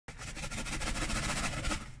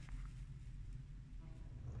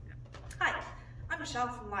Michelle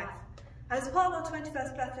from Life, and as part of our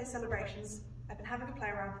 21st birthday celebrations, I've been having a play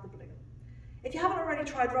around with the balloon. If you haven't already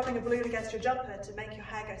tried rubbing a balloon against your jumper to make your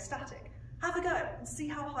hair go static, have a go and see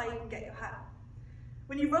how high you can get your hair.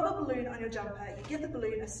 When you rub a balloon on your jumper, you give the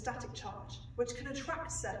balloon a static charge, which can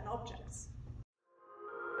attract certain objects.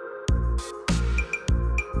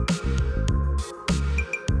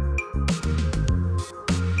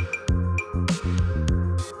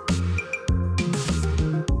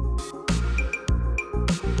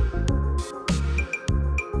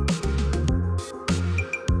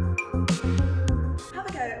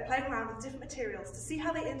 Playing around with different materials to see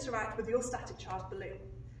how they interact with your static charge balloon.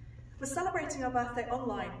 We're celebrating our birthday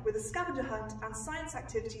online with a scavenger hunt and science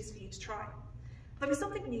activities for you to try. There'll be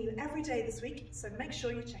something new every day this week, so make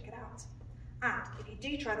sure you check it out. And if you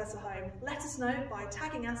do try this at home, let us know by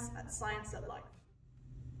tagging us at Science at Life.